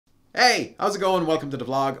Hey, how's it going? Welcome to the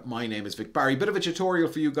vlog. My name is Vic Barry. Bit of a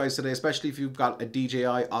tutorial for you guys today, especially if you've got a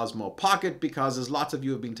DJI Osmo Pocket, because as lots of you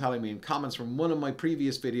have been telling me in comments from one of my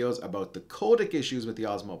previous videos about the codec issues with the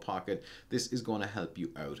Osmo Pocket, this is going to help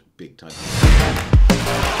you out big time.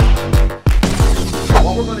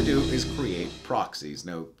 What we're going to do is create proxies.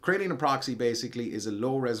 Now, creating a proxy basically is a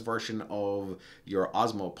low-res version of your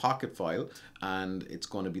Osmo Pocket file, and it's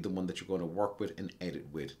going to be the one that you're going to work with and edit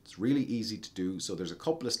with. It's really easy to do, so there's a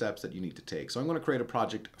couple of steps that you need to take. So I'm going to create a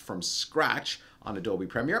project from scratch on Adobe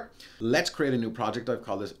Premiere. Let's create a new project. I've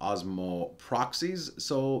called this Osmo Proxies.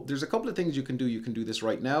 So there's a couple of things you can do. You can do this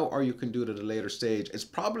right now, or you can do it at a later stage. It's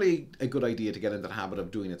probably a good idea to get into the habit of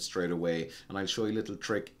doing it straight away, and I'll show you a little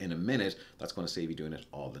trick in a minute that's going to save you doing it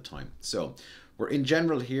all the time. So we're in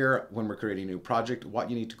general here when we're creating a new project. What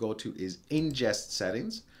you need to go to is ingest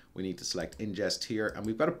settings. We need to select ingest here, and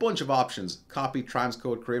we've got a bunch of options: copy,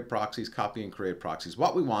 transcode, create proxies, copy and create proxies.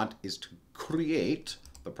 What we want is to create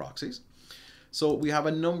the proxies. So we have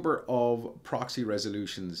a number of proxy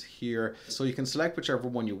resolutions here. So you can select whichever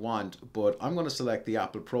one you want, but I'm going to select the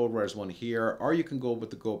Apple ProRes one here, or you can go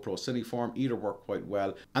with the GoPro Cineform. Either work quite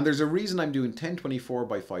well. And there's a reason I'm doing 1024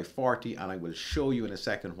 by 540, and I will show you in a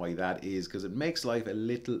second why that is, because it makes life a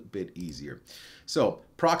little bit easier. So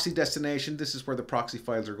proxy destination, this is where the proxy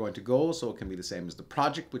files are going to go. So it can be the same as the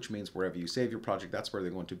project, which means wherever you save your project, that's where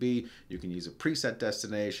they're going to be. You can use a preset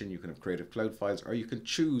destination, you can have Creative Cloud files, or you can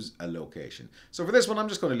choose a location. So for this one, I'm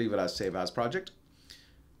just going to leave it as Save As Project.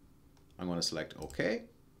 I'm going to select OK.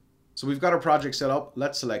 So we've got our project set up.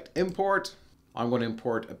 Let's select Import. I'm going to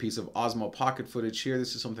import a piece of Osmo Pocket footage here.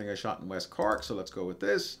 This is something I shot in West Cork, so let's go with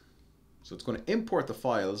this. So it's going to import the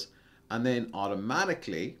files, and then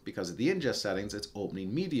automatically, because of the ingest settings, it's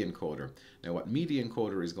opening Media Encoder. Now what Media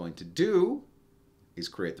Encoder is going to do is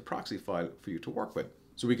create the proxy file for you to work with.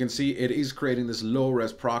 So we can see it is creating this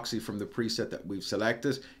low-res proxy from the preset that we've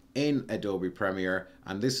selected in Adobe Premiere,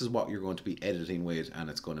 and this is what you're going to be editing with, and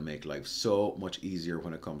it's going to make life so much easier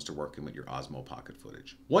when it comes to working with your Osmo Pocket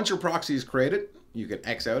footage. Once your proxy is created, you can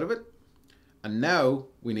X out of it. And now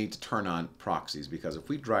we need to turn on proxies, because if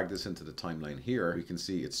we drag this into the timeline here, we can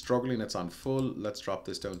see it's struggling, it's on full. Let's drop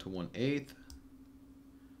this down to 1/8,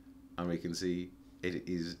 and we can see it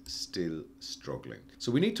is still struggling.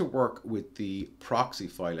 So we need to work with the proxy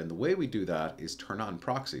file, and the way we do that is turn on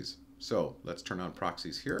proxies. So let's turn on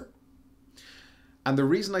proxies here. And the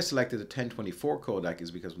reason I selected a 1024 codec is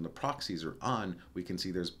because when the proxies are on, we can see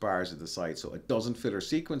there's bars at the side. So it doesn't fit our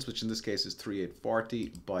sequence, which in this case is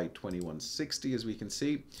 3840 by 2160, as we can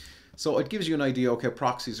see. So it gives you an idea, okay,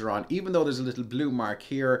 proxies are on. Even though there's a little blue mark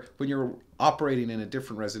here, when you're operating in a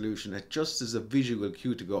different resolution, it just is a visual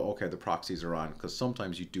cue to go, okay, the proxies are on, because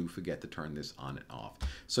sometimes you do forget to turn this on and off.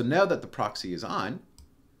 So now that the proxy is on,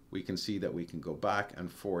 we can see that we can go back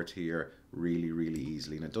and forth here really, really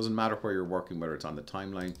easily. And it doesn't matter where you're working, whether it's on the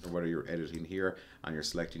timeline or whether you're editing here and you're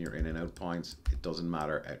selecting your in and out points, it doesn't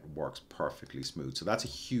matter. It works perfectly smooth. So that's a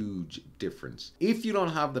huge difference. If you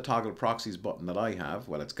don't have the toggle proxies button that I have,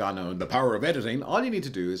 well, it's gone on the power of editing. All you need to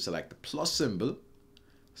do is select the plus symbol,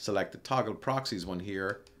 select the toggle proxies one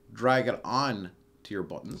here, drag it on to your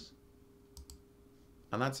buttons,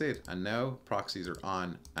 and that's it. And now proxies are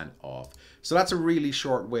on and off. So that's a really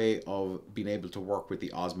short way of being able to work with the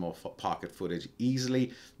Osmo Pocket footage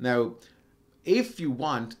easily. Now, if you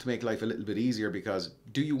want to make life a little bit easier, because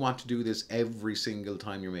do you want to do this every single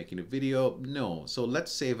time you're making a video? No. So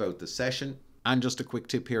let's save out the session. And just a quick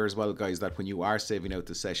tip here as well, guys, that when you are saving out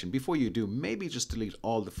the session, before you do, maybe just delete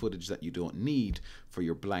all the footage that you don't need for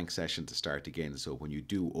your blank session to start again. So when you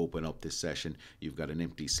do open up this session, you've got an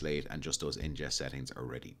empty slate and just those ingest settings are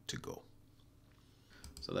ready to go.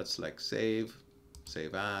 So let's select Save,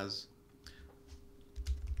 Save As.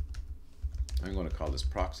 I'm going to call this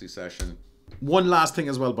Proxy Session. One last thing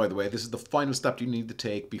as well, by the way, this is the final step you need to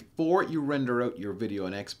take. Before you render out your video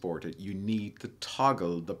and export it, you need to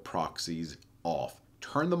toggle the proxies off.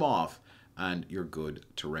 Turn them off and you're good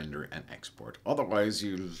to render and export. Otherwise,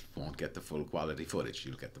 you won't get the full quality footage.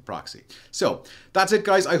 You'll get the proxy. So that's it,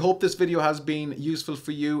 guys. I hope this video has been useful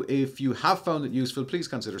for you. If you have found it useful, please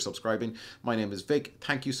consider subscribing. My name is Vic.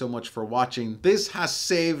 Thank you so much for watching. This has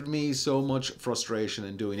saved me so much frustration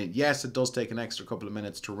in doing it. Yes, it does take an extra couple of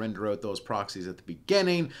minutes to render out those proxies at the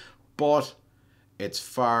beginning, but it's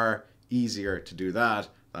far easier to do that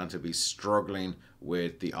than to be struggling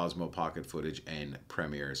with the Osmo Pocket footage in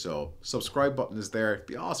Premiere. So subscribe button is there. It'd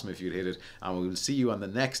be awesome if you'd hit it, and we will see you on the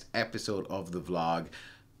next episode of the vlog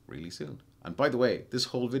really soon. And by the way, this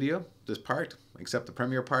whole video, this part, except the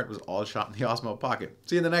Premiere part, was all shot in the Osmo Pocket.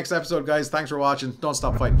 See you in the next episode, guys. Thanks for watching. Don't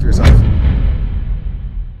stop fighting for yourself.